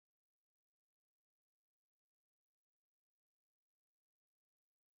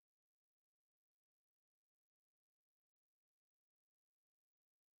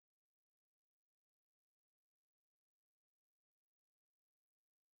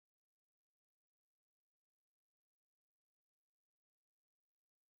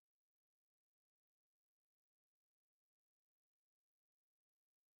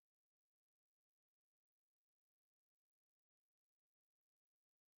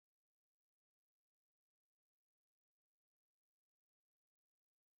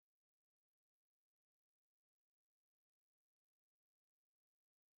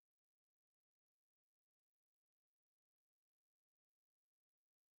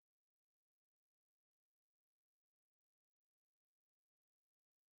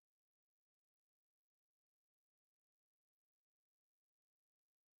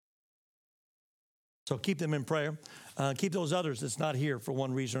So keep them in prayer. Keep those others that's not here for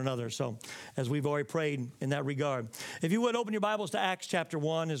one reason or another. So as we've already prayed in that regard. If you would, open your Bibles to Acts chapter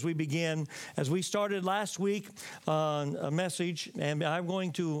 1 as we begin. As we started last week on a message, and I'm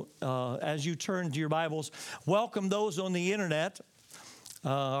going to, as you turn to your Bibles, welcome those on the internet,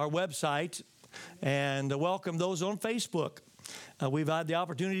 our website, and welcome those on Facebook. We've had the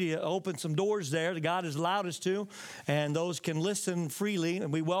opportunity to open some doors there that God has allowed us to, and those can listen freely.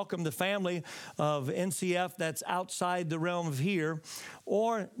 And we welcome the family of NCF that's outside the realm of here,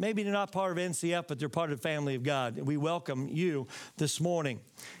 or maybe they're not part of NCF, but they're part of the family of God. We welcome you this morning.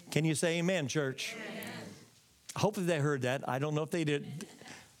 Can you say amen, church? Amen. Hopefully they heard that. I don't know if they did.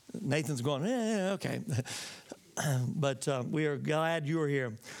 Nathan's going, okay. But we are glad you're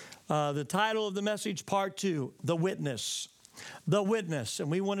here. The title of the message, part 2, The Witness. The witness.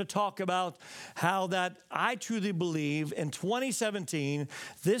 And we want to talk about how that I truly believe in 2017,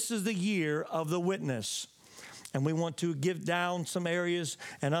 this is the year of the witness. And we want to give down some areas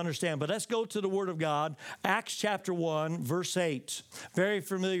and understand. But let's go to the Word of God. Acts chapter 1, verse 8. Very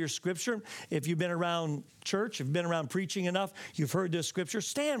familiar scripture. If you've been around church, if you've been around preaching enough, you've heard this scripture.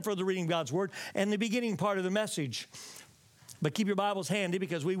 Stand for the reading of God's Word and the beginning part of the message. But keep your Bibles handy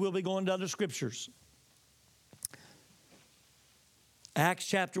because we will be going to other scriptures. Acts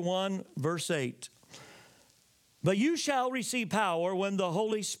chapter 1, verse 8. But you shall receive power when the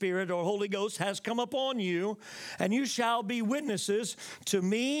Holy Spirit or Holy Ghost has come upon you, and you shall be witnesses to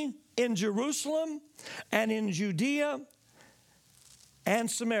me in Jerusalem and in Judea and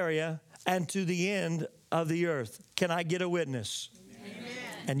Samaria and to the end of the earth. Can I get a witness? Amen.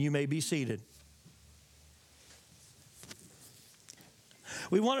 And you may be seated.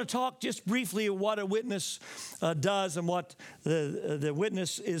 We want to talk just briefly of what a witness does and what the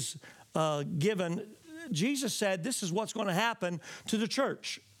witness is given. Jesus said this is what's going to happen to the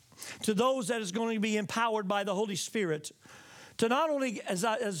church, to those that is going to be empowered by the Holy Spirit, to not only,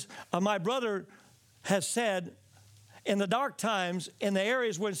 as my brother has said, in the dark times, in the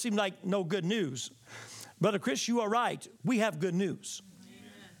areas where it seemed like no good news. Brother Chris, you are right. We have good news. Amen.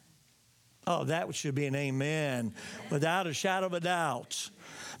 Oh, that should be an amen, without a shadow of a doubt.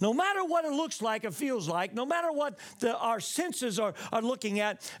 No matter what it looks like or feels like, no matter what our senses are looking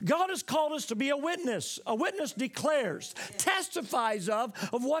at, God has called us to be a witness. A witness declares, testifies of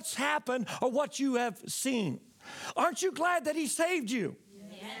what's happened or what you have seen. Aren't you glad that He saved you?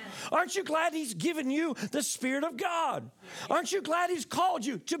 Yeah. Aren't you glad He's given you the Spirit of God? Aren't you glad He's called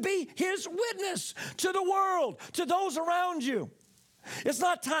you to be His witness to the world, to those around you? It's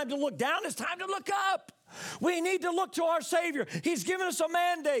not time to look down, it's time to look up. We need to look to our Savior. He's given us a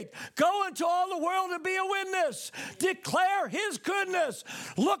mandate. Go into all the world and be a witness. Declare His goodness.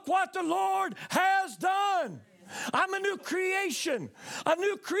 Look what the Lord has done. I'm a new creation, a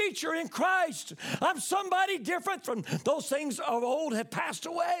new creature in Christ. I'm somebody different from those things of old have passed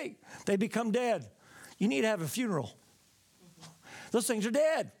away. They become dead. You need to have a funeral. Those things are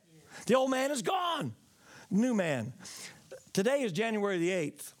dead. The old man is gone. New man. Today is January the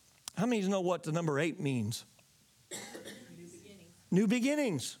 8th. How many of you know what the number 8 means? New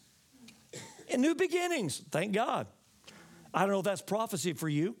beginnings. And new beginnings. Thank God. I don't know if that's prophecy for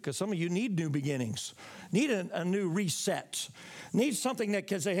you, because some of you need new beginnings. Need a new reset. Need something that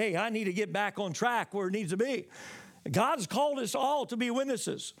can say, hey, I need to get back on track where it needs to be. God has called us all to be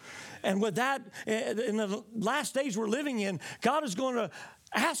witnesses. And with that, in the last days we're living in, God is going to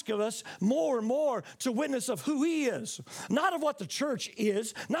ask of us more and more to witness of who He is. Not of what the church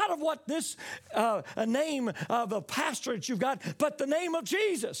is, not of what this a name of a pastor that you've got, but the name of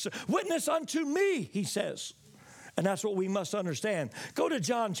Jesus. Witness unto me, He says. And that's what we must understand. Go to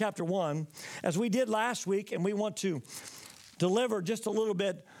John chapter 1, as we did last week, and we want to deliver just a little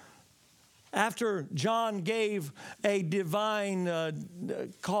bit. After John gave a divine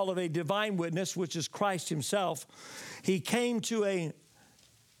call of a divine witness, which is Christ Himself, he came to a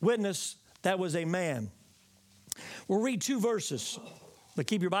witness that was a man. We'll read 2 verses, but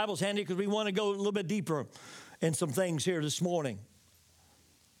keep your Bibles handy because we want to go a little bit deeper in some things here this morning.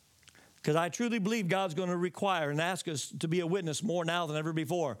 Because I truly believe God's going to require and ask us to be a witness more now than ever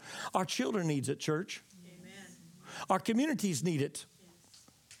before. Our children needs it, church. Amen. Our communities need it. Yes.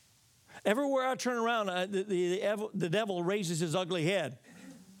 Everywhere I turn around, the devil raises his ugly head.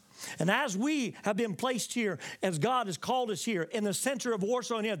 And as we have been placed here, as God has called us here, in the center of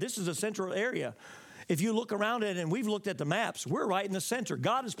Warsaw, and this is a central area. If you look around it, and we've looked at the maps, we're right in the center.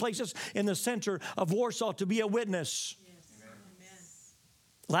 God has placed us in the center of Warsaw to be a witness. Yes.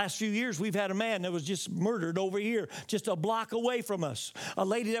 Last few years, we've had a man that was just murdered over here, just a block away from us. A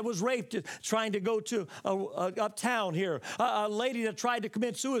lady that was raped trying to go to uptown here. A lady that tried to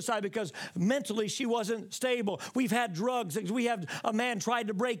commit suicide because mentally she wasn't stable. We've had drugs. We have a man tried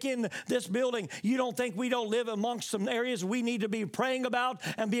to break in this building. You don't think we don't live amongst some areas we need to be praying about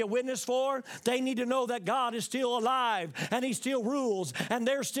and be a witness for? They need to know that God is still alive and He still rules and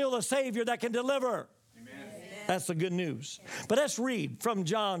there's still a Savior that can deliver. That's the good news. But let's read from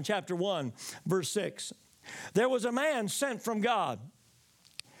John chapter 1, verse 6. There was a man sent from God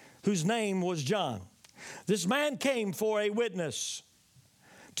whose name was John. This man came for a witness,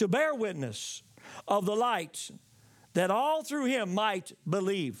 to bear witness of the light, that all through him might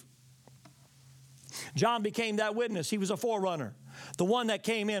believe. John became that witness. He was a forerunner, the one that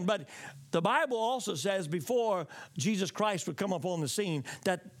came in. But the Bible also says before Jesus Christ would come upon the scene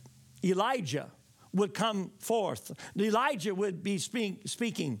that Elijah would come forth. Elijah would be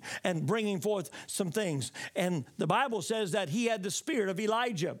speaking and bringing forth some things. And the Bible says that he had the spirit of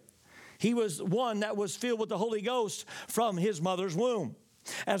Elijah. He was one that was filled with the Holy Ghost from his mother's womb.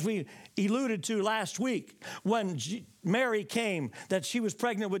 As we alluded to last week, when Mary came, that she was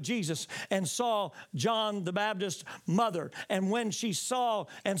pregnant with Jesus and saw John the Baptist's mother. And when she saw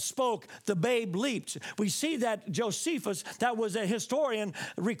and spoke, the babe leaped. We see that Josephus, that was a historian,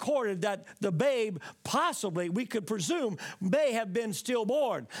 recorded that the babe possibly, we could presume, may have been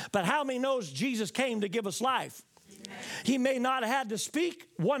stillborn. But how many knows Jesus came to give us life? He may not have had to speak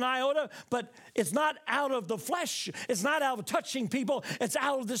one iota, but it's not out of the flesh. It's not out of touching people. It's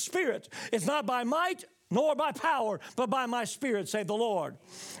out of the Spirit. It's not by might nor by power, but by my Spirit, saith the Lord.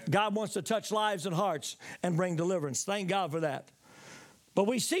 God wants to touch lives and hearts and bring deliverance. Thank God for that. But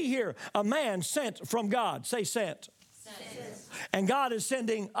we see here a man sent from God. Say sent. And God is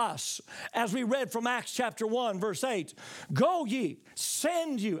sending us. As we read from Acts chapter 1, verse 8, go ye,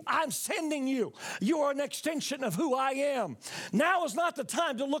 send you. I'm sending you. You are an extension of who I am. Now is not the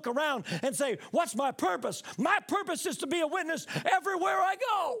time to look around and say, what's my purpose? My purpose is to be a witness everywhere I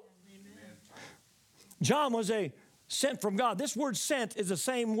go. Amen. John was sent from God. This word sent is the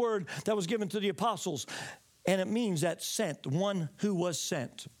same word that was given to the apostles. And it means that sent, one who was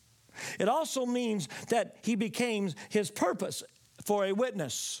sent. It also means that he became his purpose for a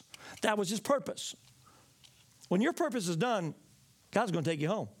witness. That was his purpose. When your purpose is done, God's going to take you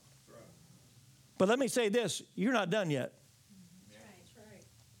home. But let me say this, you're not done yet.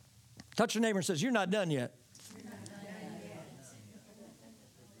 Touch your neighbor and says, you're not done yet.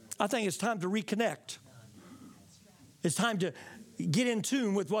 I think it's time to reconnect. It's time to get in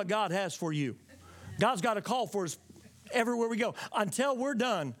tune with what God has for you. God's got a call for us everywhere we go. Until we're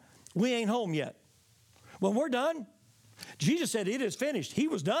done, we ain't home yet. When we're done, Jesus said it is finished. He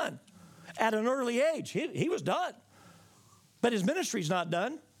was done at an early age. He was done. But his ministry's not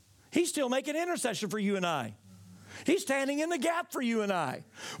done. He's still making intercession for you and I. He's standing in the gap for you and I.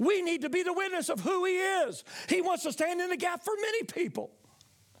 We need to be the witness of who he is. He wants to stand in the gap for many people.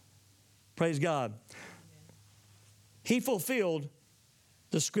 Praise God. He fulfilled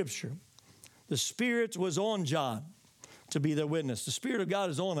the scripture. The Spirit was on John to be their witness. The Spirit of God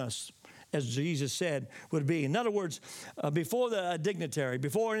is on us, as Jesus said would be. In other words, before the dignitary,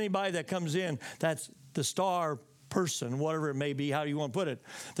 before anybody that comes in, that's the star person, whatever it may be, how you want to put it.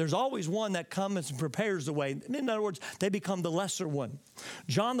 There's always one that comes and prepares the way. In other words, they become the lesser one.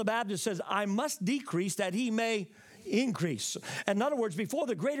 John the Baptist says, I must decrease that he may increase. In other words, before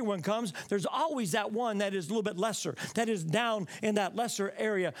the greater one comes, there's always that one that is a little bit lesser, that is down in that lesser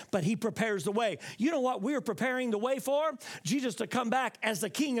area, but he prepares the way. You know what we're preparing the way for? Jesus to come back as the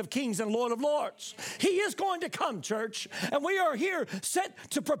King of Kings and Lord of Lords. He is going to come, church, and we are here set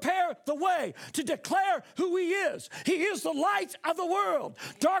to prepare the way, to declare who he is. He is the light of the world.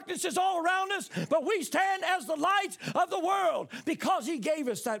 Darkness is all around us, but we stand as the light of the world because he gave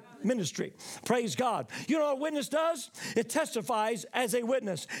us that ministry. Praise God. You know what a witness does? It testifies as a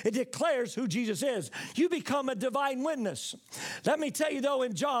witness. It declares who Jesus is. You become a divine witness. Let me tell you, though,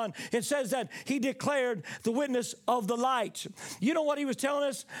 in John, it says that he declared the witness of the light. You know what he was telling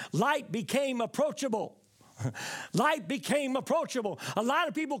us? Light became approachable. Light became approachable. A lot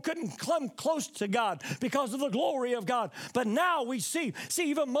of people couldn't come close to God because of the glory of God. But now we see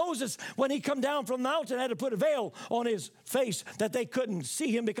even Moses, when he come down from the mountain, had to put a veil on his face that they couldn't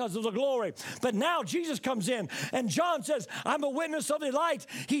see him because of the glory. But now Jesus comes in, and John says, I'm a witness of the light.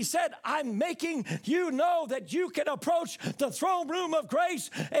 He said, I'm making you know that you can approach the throne room of grace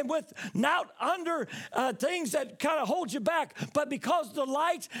and with not under things that kind of hold you back. But because the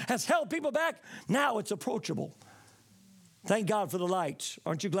light has held people back, now it's approachable. Thank God for the light.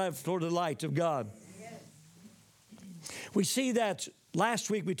 Aren't you glad for the light of God? Yes. We see that last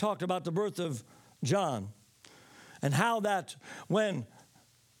week we talked about the birth of John and how that when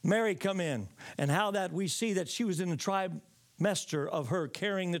Mary come in and how that we see that she was in the trimester of her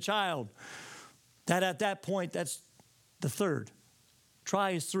carrying the child, that at that point, that's the third.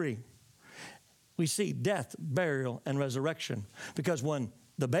 Tri is 3. We see death, burial, and resurrection. Because when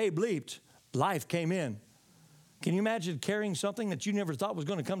the babe leaped, life came in. Can you imagine carrying something that you never thought was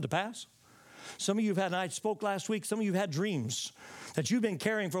going to come to pass? Some of you have had, and I spoke last week, some of you have had dreams that you've been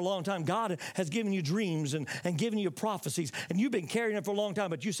carrying for a long time. God has given you dreams and given you prophecies, and you've been carrying it for a long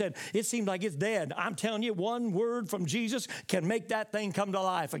time, but you said, it seems like it's dead. I'm telling you, one word from Jesus can make that thing come to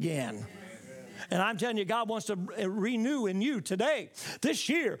life again. And I'm telling you, God wants to renew in you today, this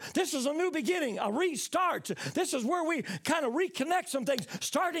year. This is a new beginning, a restart. This is where we kind of reconnect some things.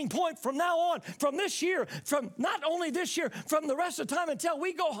 Starting point from now on, from this year, from not only this year, from the rest of the time until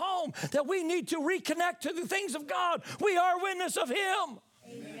we go home, that we need to reconnect to the things of God. We are witness of Him.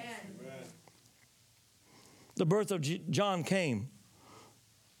 Amen. The birth of John came.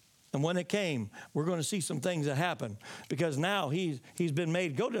 And when it came, we're going to see some things that happen. Because now he's been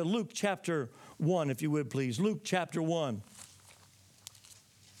made. Go to Luke chapter 1, if you would, please. Luke chapter 1.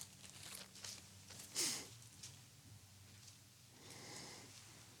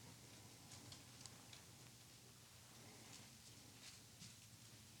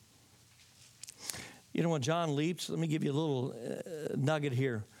 You know, when John leaps, let me give you a little nugget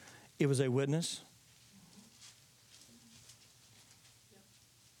here. It was a witness.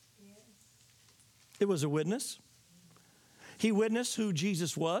 It was a witness. He witnessed who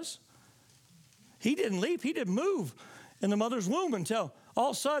Jesus was. He didn't leap. He didn't move in the mother's womb until all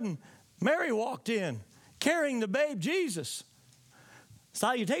of a sudden Mary walked in carrying the babe Jesus.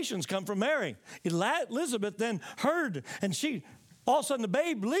 Salutations come from Mary. Elizabeth then heard, and all of a sudden the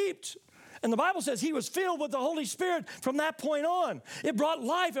babe leaped. And the Bible says he was filled with the Holy Spirit from that point on. It brought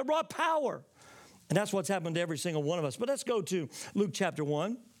life. It brought power. And that's what's happened to every single one of us. But let's go to Luke chapter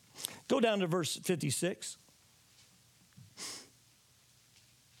 1. Go down to verse 56.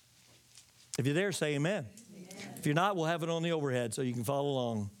 If you're there, say amen. Amen. If you're not, we'll have it on the overhead so you can follow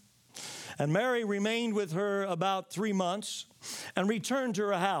along. And Mary remained with her about 3 months and returned to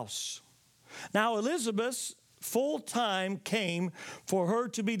her house. Now Elizabeth's full time came for her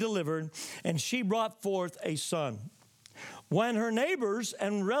to be delivered, and she brought forth a son. When her neighbors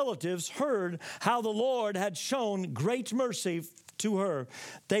and relatives heard how the Lord had shown great mercy to her,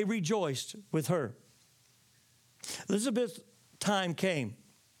 they rejoiced with her. Elizabeth's time came.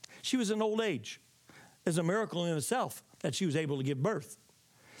 She was in old age. It's a miracle in itself that she was able to give birth.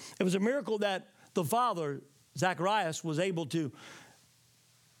 It was a miracle that the father, Zacharias, was able to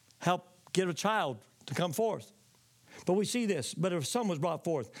help get a child to come forth. But we see this, but a son was brought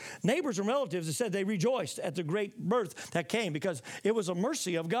forth. Neighbors and relatives, it said they rejoiced at the great birth that came because it was a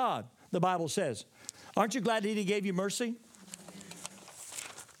mercy of God, the Bible says. Aren't you glad that He gave you mercy?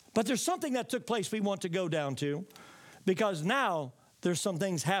 But there's something that took place we want to go down to, because now there's some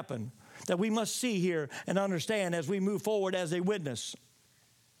things happen that we must see here and understand as we move forward as a witness.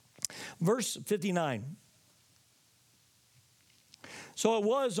 Verse 59. So it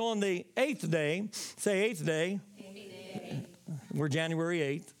was on the 8th day, say 8th day. We're January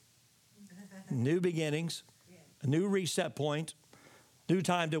 8th. New beginnings, a new reset point, new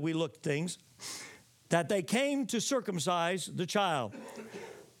time that we look at things, that they came to circumcise the child.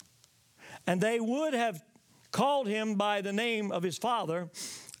 And they would have called him by the name of his father,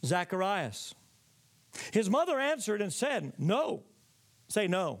 Zacharias. His mother answered and said, no. Say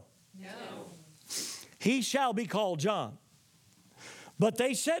no. No. He shall be called John. But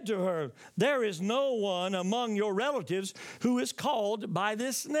they said to her, there is no one among your relatives who is called by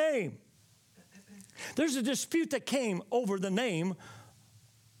this name. There's a dispute that came over the name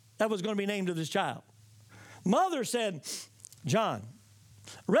that was going to be named to this child. Mother said, John.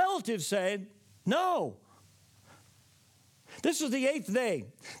 Relatives said, no. This was the 8th day.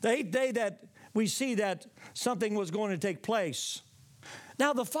 The 8th day that we see that something was going to take place.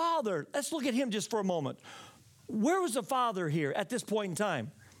 Now the father, let's look at him just for a moment. Where was the father here at this point in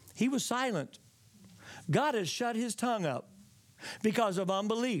time? He was silent. God has shut his tongue up because of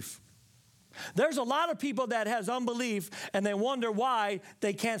unbelief. There's a lot of people that has unbelief and they wonder why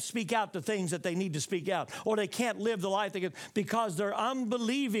they can't speak out the things that they need to speak out, or they can't live the life they can because they're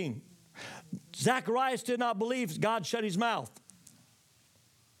unbelieving. Zacharias did not believe. God shut his mouth.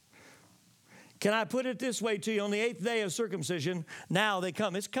 Can I put it this way to you? On the 8th day of circumcision, now they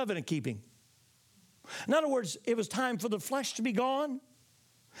come. It's covenant keeping. In other words, it was time for the flesh to be gone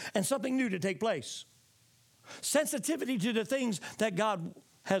and something new to take place. Sensitivity to the things that God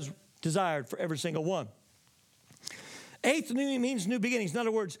has desired for every single one. Eighth new means new beginnings. In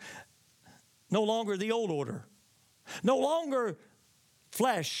other words, no longer the old order. No longer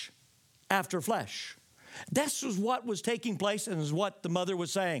flesh after flesh. This was what was taking place and is what the mother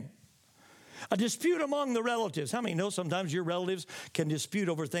was saying. A dispute among the relatives. How many know sometimes your relatives can dispute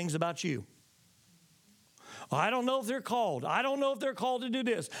over things about you? I don't know if they're called. I don't know if they're called to do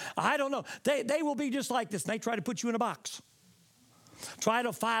this. I don't know. They will be just like this, and they try to put you in a box. Try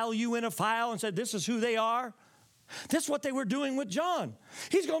to file you in a file and say, this is who they are. This is what they were doing with John.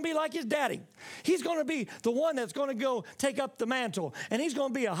 He's going to be like his daddy. He's going to be the one that's going to go take up the mantle. And he's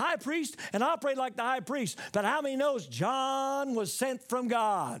going to be a high priest and operate like the high priest. But how many knows John was sent from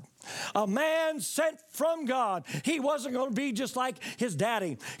God? A man sent from God. He wasn't going to be just like his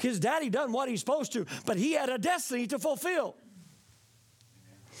daddy. His daddy done what he's supposed to, but he had a destiny to fulfill.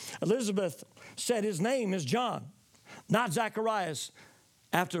 Elizabeth said his name is John, not Zacharias,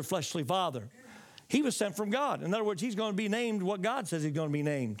 after a fleshly father. He was sent from God. In other words, he's going to be named what God says he's going to be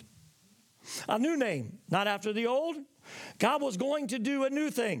named. A new name, not after the old. God was going to do a new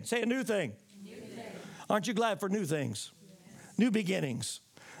thing. Say a new thing. New thing. Aren't you glad for new things? Yes. New beginnings.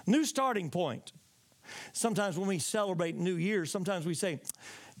 New starting point. Sometimes when we celebrate New Year's, sometimes we say,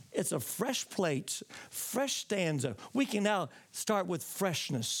 it's a fresh plate, fresh stanza. We can now start with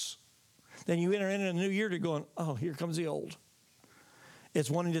freshness. Then you enter into a new year, you're going, oh, here comes the old. It's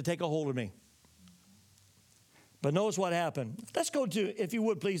wanting to take a hold of me. But notice what happened. Let's go to, if you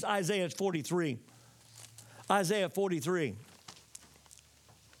would please, Isaiah 43. Isaiah 43.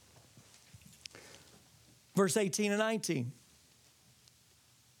 Verse 18 and 19.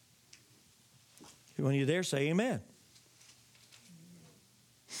 When you're there, say amen.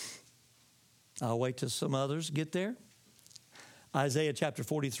 I'll wait till some others get there. Isaiah chapter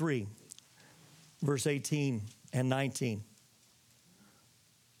 43, verse 18 and 19.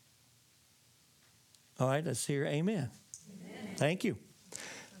 All right, let's hear amen. Amen. Thank you.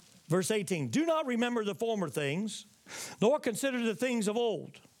 Verse 18, do not remember the former things, nor consider the things of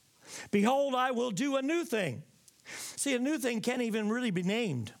old. Behold, I will do a new thing. See, a new thing can't even really be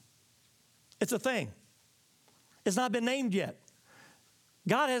named. It's a thing. It's not been named yet.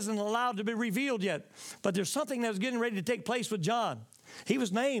 God hasn't allowed to be revealed yet. But there's something that's getting ready to take place with John. He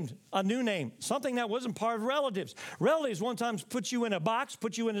was named a new name, something that wasn't part of relatives. Relatives one time put you in a box,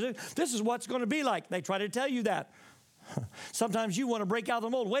 put you in a, this is what's going to be like. They try to tell you that. Sometimes you want to break out of the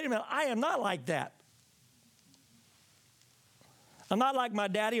mold. Wait a minute, I am not like that. I'm not like my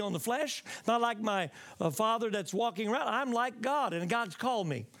daddy on the flesh, not like my father that's walking around. I'm like God, and God's called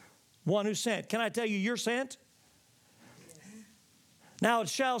me, one who sent. Can I tell you, you're sent? Now it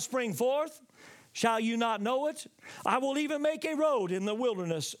shall spring forth. Shall you not know it? I will even make a road in the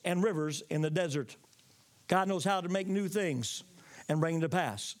wilderness and rivers in the desert. God knows how to make new things and bring them to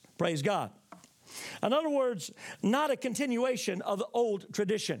pass. Praise God. In other words, not a continuation of the old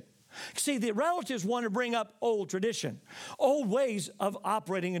tradition. See, the relatives want to bring up old tradition, old ways of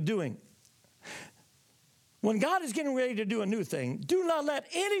operating and doing. When God is getting ready to do a new thing, do not let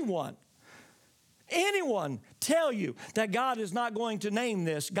anyone tell you that God is not going to name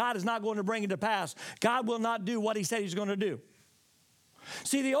this. God is not going to bring it to pass. God will not do what he said he's going to do.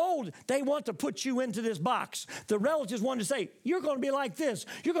 See, the old, they want to put you into this box. The relatives want to say, you're going to be like this.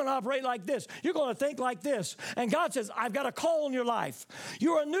 You're going to operate like this. You're going to think like this. And God says, I've got a call in your life.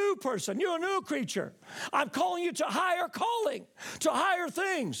 You're a new person. You're a new creature. I'm calling you to higher calling, to higher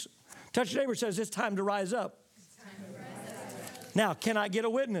things. Touch your neighbor, says, it's time to rise up. Now, can I get a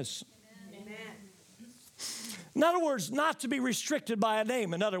witness? In other words, not to be restricted by a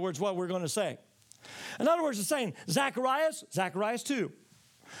name. In other words, what we're going to say. In other words, it's saying, Zacharias 2.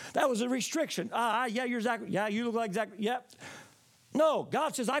 That was a restriction. Yeah, you're Zacharias. Yeah, you look like Zacharias. Yep. No,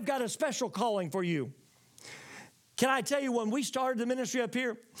 God says, I've got a special calling for you. Can I tell you, when we started the ministry up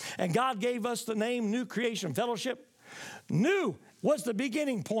here, and God gave us the name New Creation Fellowship, new was the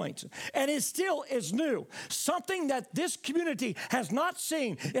beginning point, and it still is new. Something that this community has not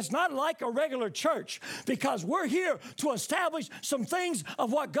seen. It's not like a regular church, because we're here to establish some things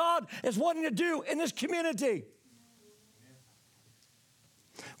of what God is wanting to do in this community.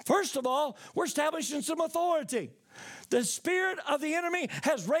 First of all, we're establishing some authority. The spirit of the enemy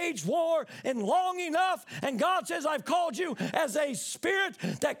has raged war and long enough, and God says, I've called you as a spirit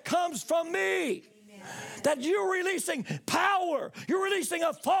that comes from me. That you're releasing power, you're releasing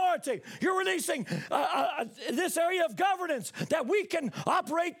authority, you're releasing this area of governance that we can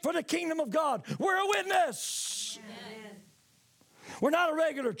operate for the kingdom of God. We're a witness. Amen. We're not a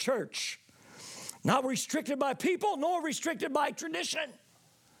regular church, not restricted by people, nor restricted by tradition.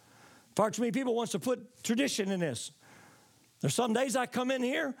 Far too many people wants to put tradition in this. There's some days I come in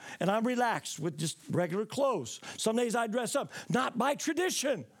here and I'm relaxed with just regular clothes. Some days I dress up, not by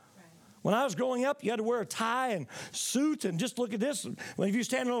tradition. When I was growing up, you had to wear a tie and suit and just look at this when you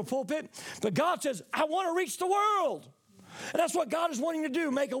stand on a pulpit. But God says, I want to reach the world. And that's what God is wanting to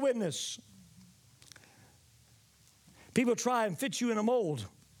do, make a witness. People try and fit you in a mold.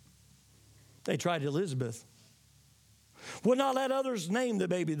 They tried Elizabeth. Would not let others name the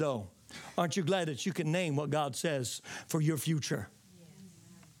baby, though. Aren't you glad that you can name what God says for your future?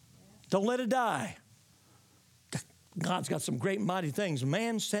 Don't let it die. God's got some great mighty things.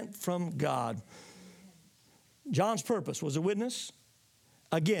 Man sent from God. John's purpose was a witness.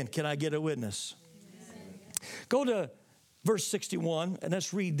 Again, can I get a witness? Go to verse 61, and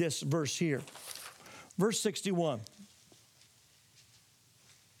let's read this verse here. Verse 61.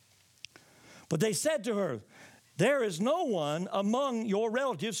 But they said to her, there is no one among your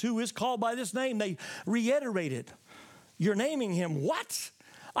relatives who is called by this name. They reiterated, you're naming him what?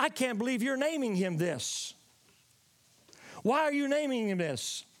 I can't believe you're naming him this. Why are you naming him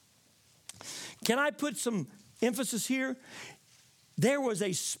this? Can I put some emphasis here? There was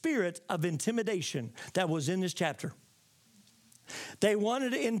a spirit of intimidation that was in this chapter. They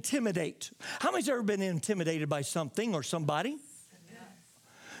wanted to intimidate. How many's ever been intimidated by something or somebody?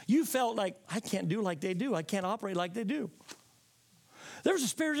 You felt like, I can't do like they do. I can't operate like they do. There was a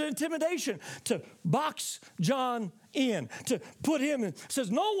spirit of intimidation to box John in, to put him in. It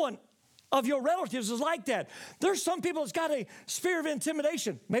says, no one of your relatives is like that. There's some people that's got a spirit of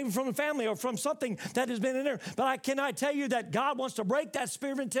intimidation, maybe from the family or from something that has been in there. But can I tell you that God wants to break that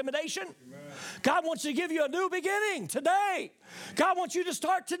spirit of intimidation? Amen. God wants to give you a new beginning today. God wants you to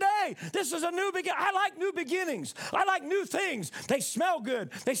start today. This is a new beginning. I like new beginnings. I like new things. They smell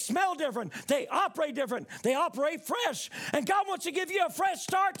good. They smell different. They operate different. They operate fresh. And God wants to give you a fresh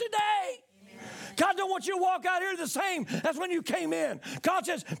start today. God don't want you to walk out here the same as when you came in. God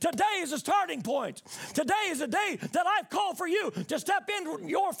says, today is a starting point. Today is a day that I've called for you to step into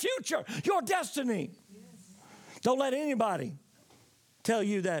your future, your destiny. Don't let anybody tell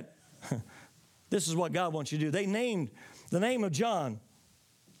you that this is what God wants you to do. They named the name of John,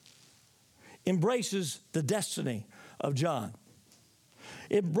 embraces the destiny of John.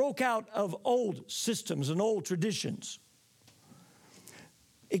 It broke out of old systems and old traditions.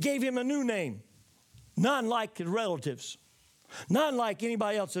 It gave him a new name. None like his relatives. None like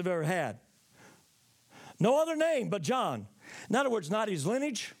anybody else have ever had. No other name but John. In other words, not his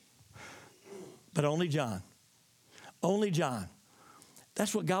lineage, but only John. Only John.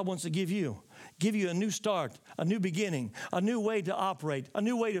 That's what God wants to give you. Give you a new start, a new beginning, a new way to operate, a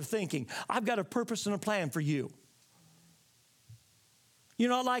new way of thinking. I've got a purpose and a plan for you. You're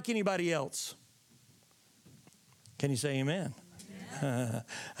not like anybody else. Can you say amen?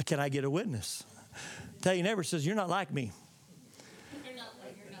 Can I get a witness? Tell your neighbor, says, you're not like me.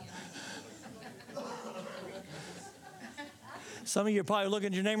 Some of you are probably looking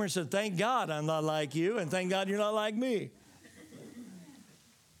at your neighbor and said, thank God I'm not like you, and thank God you're not like me.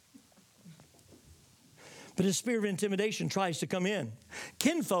 But his spirit of intimidation tries to come in.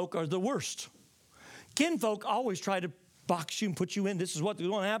 Kinfolk are the worst. Kinfolk always try to box you and put you in. This is what's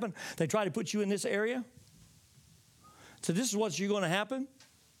going to happen. They try to put you in this area. So this is what's going to happen.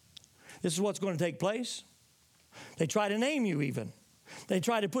 This is what's going to take place. They try to name you even. They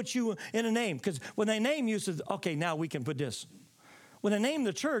try to put you in a name. Because when they name you, says, okay, now we can put this. When they name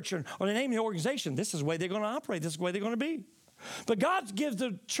the church or they name the organization, this is the way they're going to operate. This is the way they're going to be. But God gives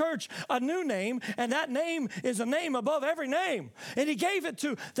the church a new name, and that name is a name above every name. And he gave it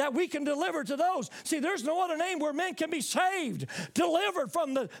to that we can deliver to those. See, there's no other name where men can be saved, delivered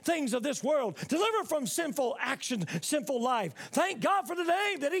from the things of this world, delivered from sinful action, sinful life. Thank God for the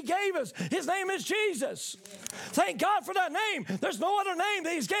name that he gave us. His name is Jesus. Thank God for that name. There's no other name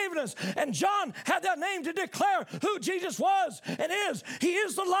that he's given us. And John had that name to declare who Jesus was and is. He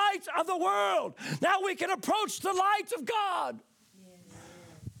is the light of the world. Now we can approach the light of God.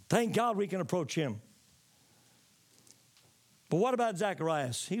 Thank God we can approach him. But what about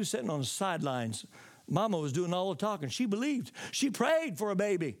Zacharias? He was sitting on the sidelines. Mama was doing all the talking. She believed. She prayed for a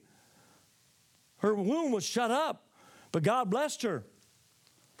baby. Her womb was shut up, but God blessed her.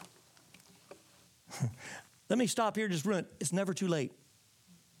 Let me stop here just for a minute. It's never too late.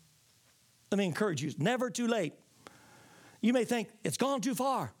 Let me encourage you. It's never too late. You may think, it's gone too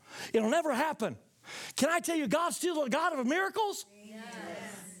far. It'll never happen. Can I tell you, God's still a God of miracles? Yes.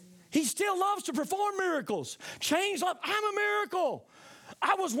 He still loves to perform miracles. Change life. I'm a miracle.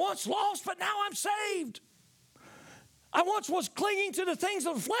 I was once lost, but now I'm saved. I once was clinging to the things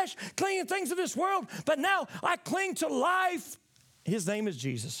of the flesh, clinging to things of this world, but now I cling to life. His name is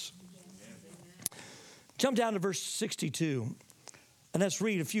Jesus. Jump down to verse 62, and let's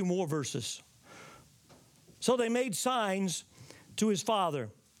read a few more verses. So they made signs to his father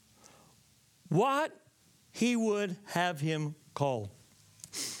what he would have him called.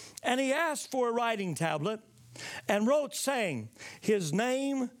 And he asked for a writing tablet and wrote, saying, his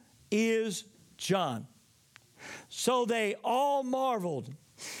name is John. So they all marveled.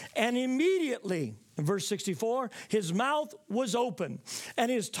 And immediately, in verse 64, his mouth was open and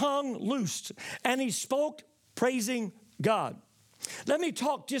his tongue loosed, and he spoke, praising God. Let me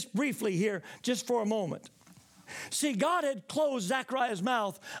talk just briefly here, just for a moment. See, God had closed Zechariah's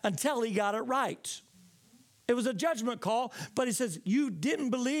mouth until he got it right. It was a judgment call, but he says, you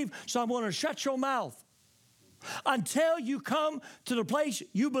didn't believe, so I'm going to shut your mouth until you come to the place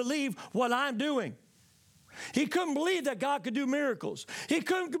you believe what I'm doing. He couldn't believe that God could do miracles. He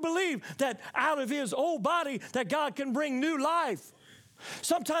couldn't believe that out of his old body that God can bring new life.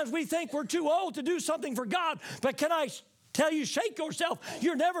 Sometimes we think we're too old to do something for God, but can I tell you, shake yourself.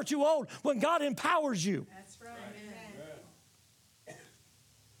 You're never too old when God empowers you. That's right.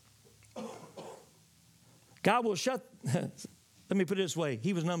 God will shut, let me put it this way.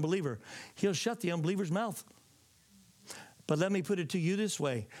 He was an unbeliever. He'll shut the unbeliever's mouth. But let me put it to you this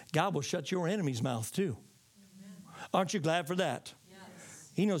way. God will shut your enemy's mouth too. Amen. Aren't you glad for that? Yes.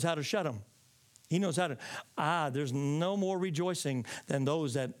 He knows how to shut them. He knows how to, there's no more rejoicing than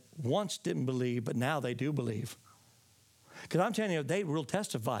those that once didn't believe, but now they do believe. Because I'm telling you, they will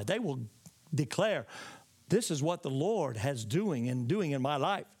testify. They will declare, this is what the Lord has doing in my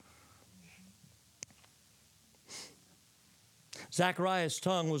life. Zechariah's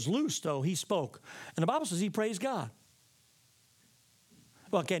tongue was loose, though. He spoke. And the Bible says he praised God.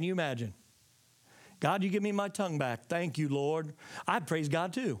 Well, can you imagine? God, you give me my tongue back. Thank you, Lord. I'd praise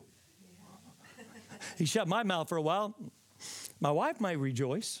God, too. He shut my mouth for a while. My wife may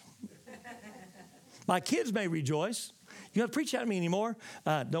rejoice. My kids may rejoice. You don't preach at me anymore?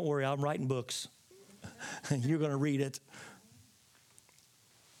 Don't worry, I'm writing books. You're going to read it.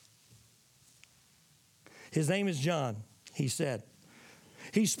 His name is John, he said.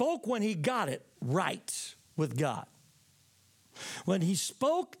 He spoke when he got it right with God. When he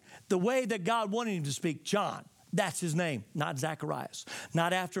spoke the way that God wanted him to speak, John, that's his name, not Zacharias.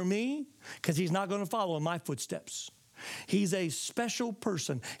 Not after me, because he's not going to follow in my footsteps. He's a special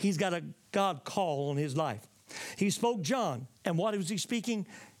person. He's got a God call on his life. He spoke John, and what was he speaking?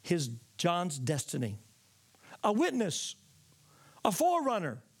 John's destiny. A witness, a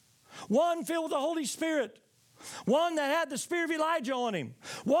forerunner, one filled with the Holy Spirit, one that had the spirit of Elijah on him,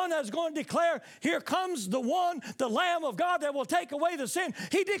 one that's going to declare, here comes the one, the Lamb of God that will take away the sin.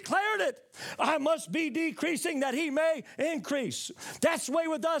 He declared it. I must be decreasing that he may increase. That's the way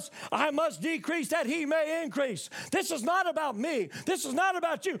with us. I must decrease that he may increase. This is not about me. This is not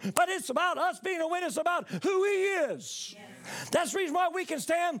about you, but it's about us being a witness about who he is. Yes. That's the reason why we can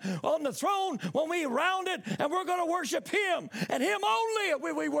stand on the throne when we round it and we're going to worship him and him only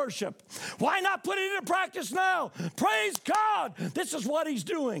when we worship. Why not put it into practice now? Praise God. This is what he's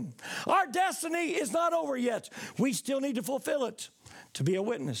doing. Our destiny is not over yet. We still need to fulfill it to be a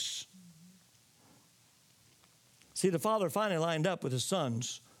witness. See, the Father finally lined up with his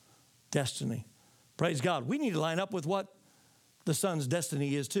Son's destiny. Praise God. We need to line up with what the Son's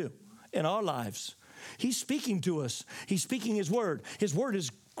destiny is too in our lives. He's speaking to us. He's speaking his word. His word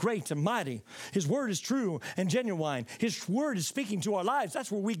is great and mighty. His word is true and genuine. His word is speaking to our lives.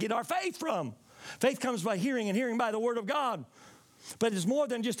 That's where we get our faith from. Faith comes by hearing, and hearing by the word of God. But it's more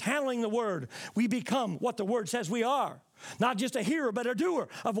than just handling the word. We become what the word says we are. Not just a hearer, but a doer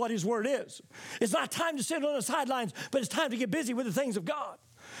of what his word is. It's not time to sit on the sidelines, but it's time to get busy with the things of God.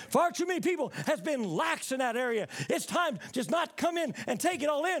 Far too many people has been lax in that area. It's time to just not come in and take it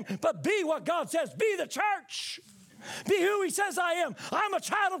all in, but be what God says. Be the church. Be who he says I am. I'm a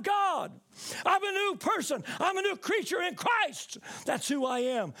child of God. I'm a new person. I'm a new creature in Christ. That's who I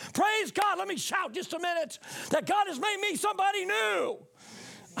am. Praise God. Let me shout just a minute that God has made me somebody new.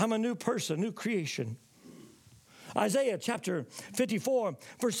 I'm a new person, new creation. Isaiah chapter 54,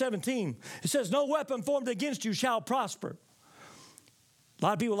 verse 17. It says, no weapon formed against you shall prosper. A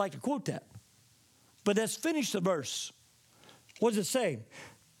lot of people like to quote that. But let's finish the verse. What does it say? It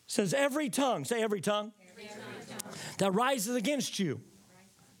says, every tongue, say every tongue, that rises against you,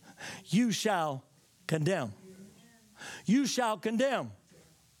 you shall condemn. You shall condemn.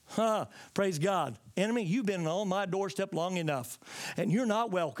 Praise God. Enemy, you've been on my doorstep long enough, and you're not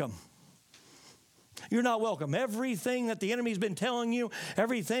welcome. You're not welcome. Everything that the enemy's been telling you,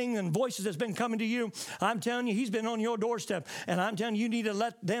 everything and voices that's been coming to you, I'm telling you, he's been on your doorstep. And I'm telling you, you need to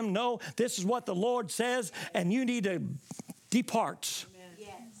let them know this is what the Lord says, and you need to depart.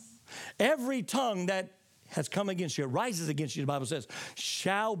 Yes. Every tongue that has come against you, rises against you, the Bible says,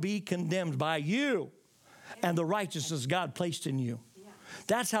 shall be condemned by you and the righteousness God placed in you.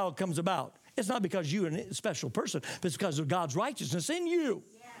 That's how it comes about. It's not because you're a special person, but it's because of God's righteousness in you.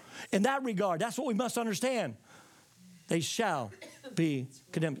 In that regard, that's what we must understand. They shall be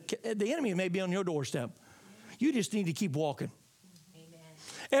condemned. The enemy may be on your doorstep. You just need to keep walking. Amen.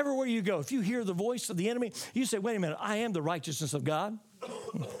 Everywhere you go, if you hear the voice of the enemy, you say, wait a minute, I am the righteousness of God.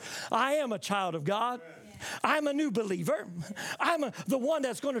 I am a child of God. I'm a new believer. I'm the one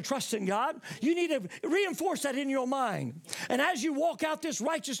that's going to trust in God. You need to reinforce that in your mind. And as you walk out this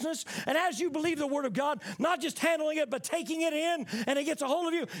righteousness, and as you believe the Word of God, not just handling it, but taking it in, and it gets a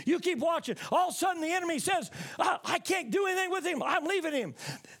hold of you, you keep watching. All of a sudden, the enemy says, I can't do anything with him. I'm leaving him.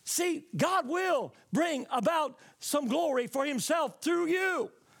 See, God will bring about some glory for himself through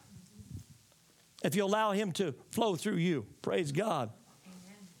you if you allow him to flow through you. Praise God.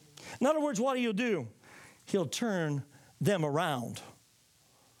 Amen. In other words, what do? He'll turn them around.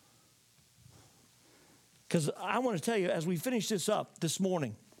 Because I want to tell you, as we finish this up this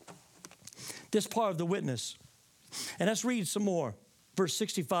morning, this part of the witness, and let's read some more, verse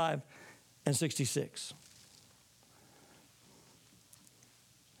 65 and 66.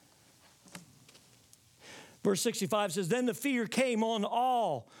 Verse 65 says, then the fear came on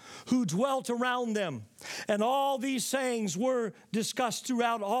all who dwelt around them, and all these sayings were discussed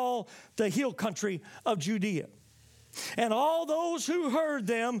throughout all the hill country of Judea. And all those who heard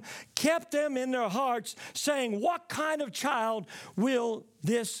them kept them in their hearts, saying, what kind of child will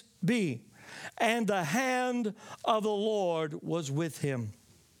this be? And the hand of the Lord was with him.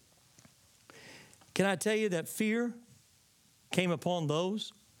 Can I tell you that fear came upon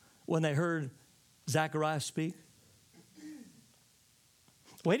those when they heard Zacharias speak?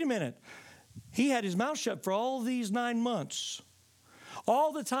 Wait a minute. He had his mouth shut for all these 9 months.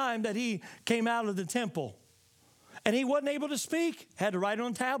 All the time that he came out of the temple. And he wasn't able to speak. Had to write it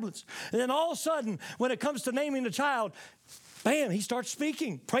on tablets. And then all of a sudden, when it comes to naming the child, bam, he starts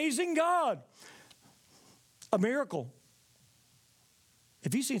speaking, praising God. A miracle.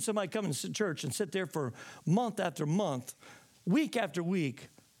 If you've seen somebody come into church and sit there for month after month, week after week,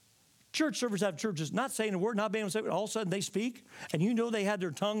 church servers have churches not saying a word, not being able to say it, all of a sudden they speak, and you know they had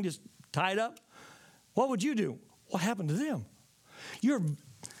their tongue just tied up. What would you do? What happened to them? Your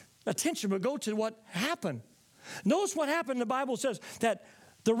attention would go to what happened. Notice what happened. The Bible says that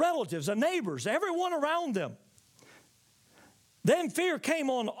the relatives, the neighbors, everyone around them, then fear came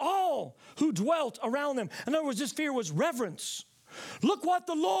on all who dwelt around them. In other words, this fear was reverence. Look what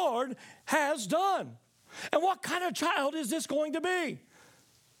the Lord has done. And what kind of child is this going to be?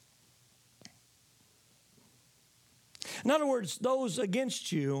 In other words, those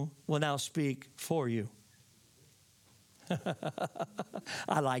against you will now speak for you.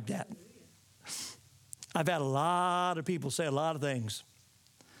 I like that. I've had a lot of people say a lot of things.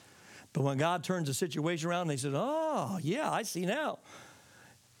 But when God turns the situation around, they said, oh, yeah, I see now.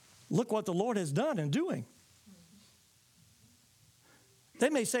 Look what the Lord has done and doing. They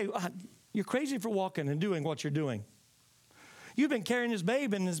may say, you're crazy for walking and doing what you're doing. You've been carrying this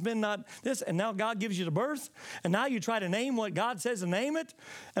babe and it's been not this, and now God gives you the birth, and now you try to name what God says and name it,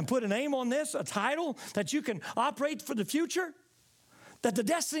 and put a name on this, a title that you can operate for the future, that the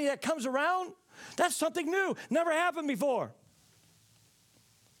destiny that comes around, that's something new, never happened before.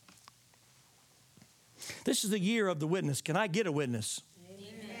 This is the year of the witness. Can I get a witness?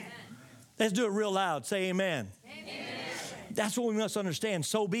 Amen. Let's do it real loud. Say amen. Amen. That's what we must understand.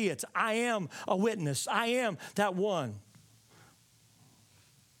 So be it. I am a witness. I am that one.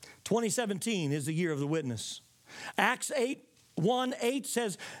 2017 is the year of the witness. Acts 1:8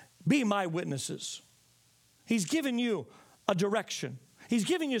 says, be my witnesses. He's given you a direction. He's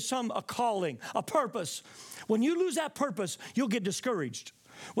giving you a calling, a purpose. When you lose that purpose, you'll get discouraged.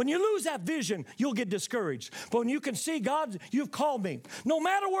 When you lose that vision, you'll get discouraged. But when you can see, God, you've called me. No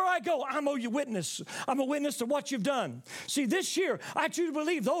matter where I go, I'm a witness. I'm a witness to what you've done. See, this year, I truly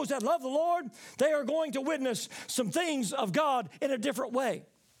believe those that love the Lord, they are going to witness some things of God in a different way.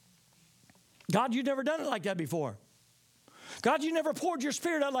 God, you've never done it like that before. God, you never poured your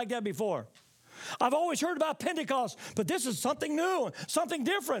Spirit out like that before. I've always heard about Pentecost, but this is something new, something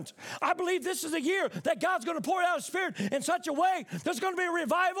different. I believe this is a year that God's going to pour out His Spirit in such a way there's going to be a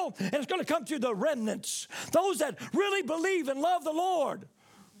revival, and it's going to come through the remnants, those that really believe and love the Lord.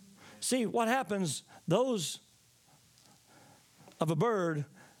 See, what happens, those of a bird,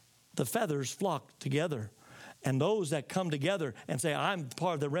 the feathers flock together. And those that come together and say, I'm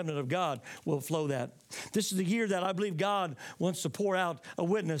part of the remnant of God, will flow that. This is the year that I believe God wants to pour out a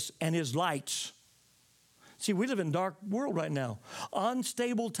witness and His lights. See, we live in a dark world right now.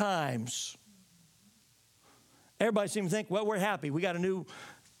 Unstable times. Everybody seems to think, well, we're happy. We got a new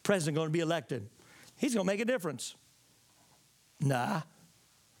president going to be elected. He's going to make a difference. Nah.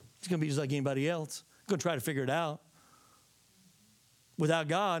 He's going to be just like anybody else. Going to try to figure it out. Without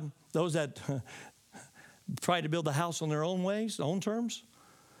God, those that try to build the house on their own ways, their own terms,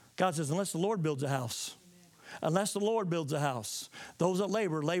 God says, unless the Lord builds a house, unless the Lord builds a house, those that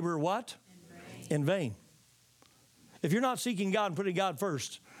labor what? In vain. If you're not seeking God and putting God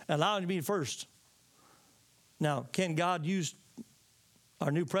first, and allowing Him to be first. Now, can God use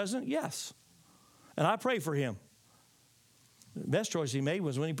our new president? Yes. And I pray for him. The best choice he made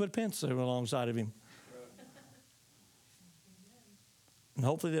was when he put Pence alongside of him. And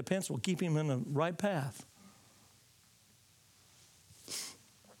hopefully that Pence will keep him in the right path.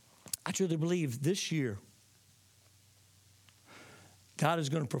 I truly believe this year God is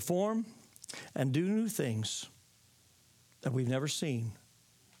going to perform and do new things that we've never seen,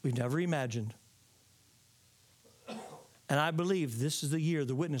 we've never imagined. And I believe this is the year,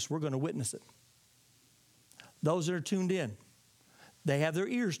 the witness, we're going to witness it. Those that are tuned in, they have their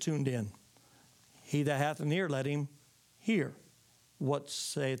ears tuned in. He that hath an ear, let him hear what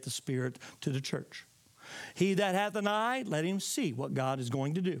saith the Spirit to the church. He that hath an eye, let him see what God is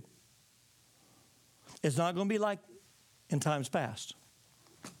going to do. It's not going to be like in times past.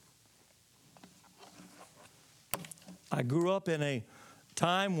 I grew up in a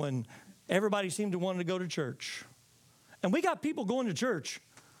time when everybody seemed to want to go to church. And we got people going to church,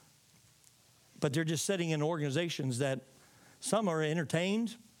 but they're just sitting in organizations that some are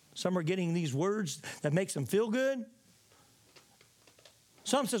entertained, some are getting these words that makes them feel good.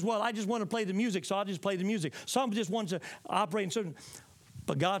 Some says, well, I just want to play the music, so I'll just play the music. Some just want to operate in certain,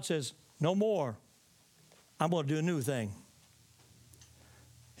 but God says, no more. I'm going to do a new thing.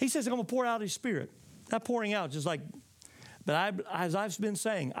 He says, I'm going to pour out His Spirit. That pouring out, just like, but as I've been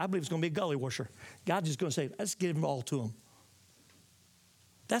saying, I believe it's going to be a gully washer. God's just going to say, let's give Him all to Him.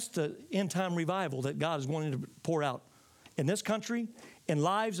 That's the end time revival that God is wanting to pour out in this country, in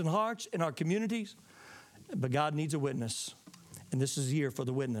lives and hearts, in our communities. But God needs a witness. And this is a year for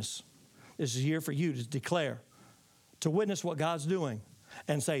the witness. This is a year for you to declare, to witness what God's doing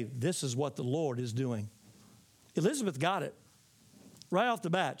and say, this is what the Lord is doing. Elizabeth got it right off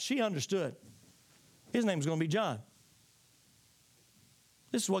the bat. She understood. His name's going to be John.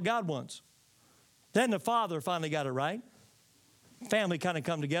 This is what God wants. Then the father finally got it right. Family kind of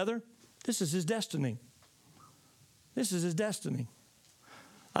come together. This is his destiny. This is his destiny.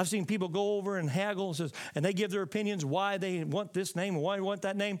 I've seen people go over and haggle and they give their opinions why they want this name and why they want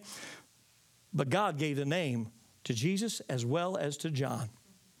that name. But God gave the name to Jesus as well as to John.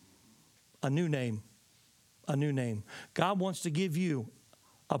 A new name. A new name. God wants to give you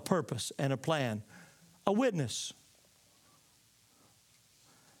a purpose and a plan. A witness.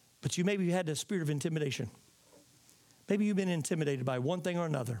 But you maybe had the spirit of intimidation. Maybe you've been intimidated by one thing or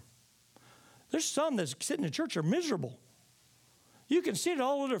another. There's some that sit in the church are miserable. You can see it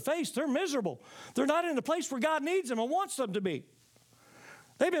all over their face. They're miserable. They're not in the place where God needs them and wants them to be.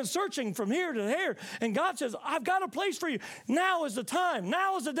 They've been searching from here to here, and God says, I've got a place for you. Now is the time.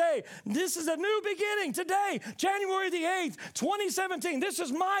 Now is the day. This is a new beginning. Today, January the 8th, 2017. This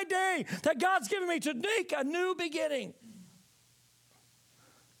is my day that God's given me to make a new beginning.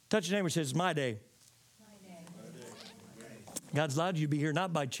 Touch your neighbor and say, it's my day. God's allowed you to be here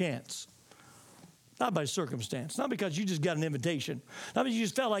not by chance, not by circumstance, not because you just got an invitation, not because you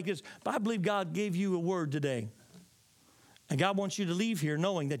just felt like this, but I believe God gave you a word today. And God wants you to leave here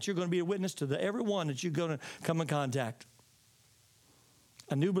knowing that you're going to be a witness to everyone that you're going to come in contact.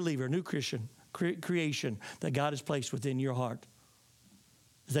 A new believer, a new Christian, creation that God has placed within your heart.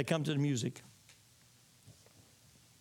 As they come to the music.